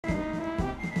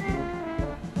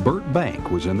Bert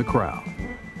Bank was in the crowd.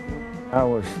 I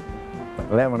was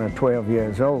 11 or 12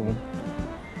 years old,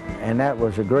 and that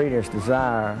was the greatest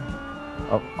desire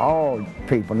of all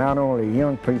people, not only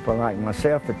young people like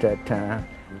myself at that time,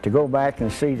 to go back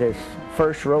and see this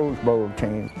first Rose Bowl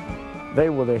team. They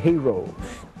were the heroes.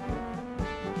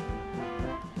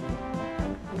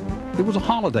 It was a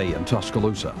holiday in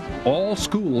Tuscaloosa. All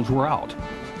schools were out.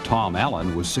 Tom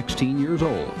Allen was 16 years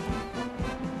old.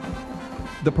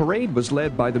 The parade was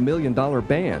led by the $1 Million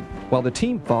Band, while the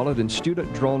team followed in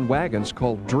student-drawn wagons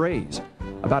called drays.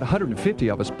 About 150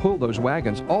 of us pulled those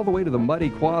wagons all the way to the muddy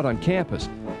quad on campus.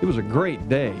 It was a great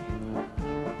day.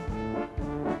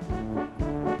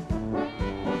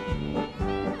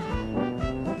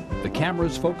 The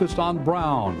cameras focused on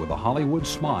Brown with a Hollywood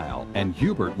smile and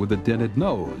Hubert with a dented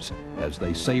nose as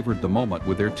they savored the moment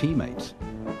with their teammates.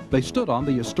 They stood on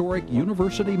the historic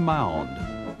University mound,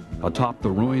 atop the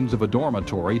ruins of a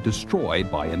dormitory destroyed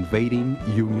by invading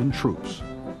Union troops.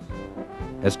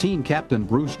 As team captain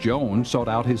Bruce Jones sought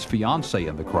out his fiancée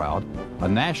in the crowd, a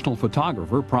national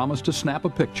photographer promised to snap a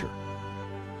picture.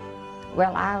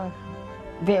 Well, I was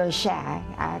very shy.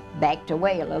 I backed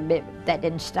away a little bit, but that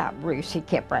didn't stop Bruce. He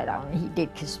kept right on. He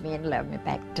did kiss me and love me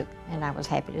back, and I was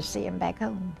happy to see him back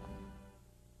home.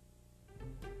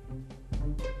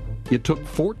 It took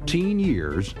 14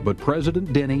 years, but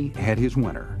President Denny had his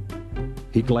winner.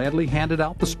 He gladly handed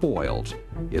out the spoils,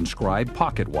 inscribed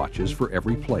pocket watches for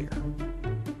every player.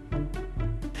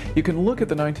 You can look at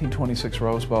the 1926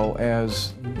 Rose Bowl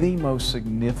as the most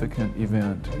significant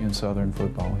event in Southern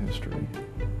football history.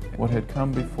 What had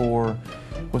come before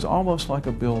was almost like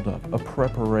a build-up, a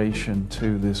preparation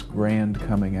to this grand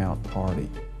coming out party.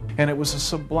 And it was a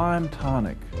sublime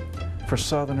tonic for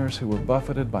Southerners who were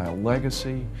buffeted by a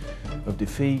legacy of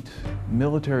defeat,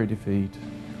 military defeat,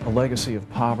 a legacy of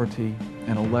poverty,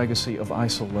 and a legacy of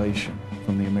isolation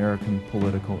from the American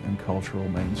political and cultural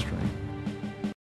mainstream.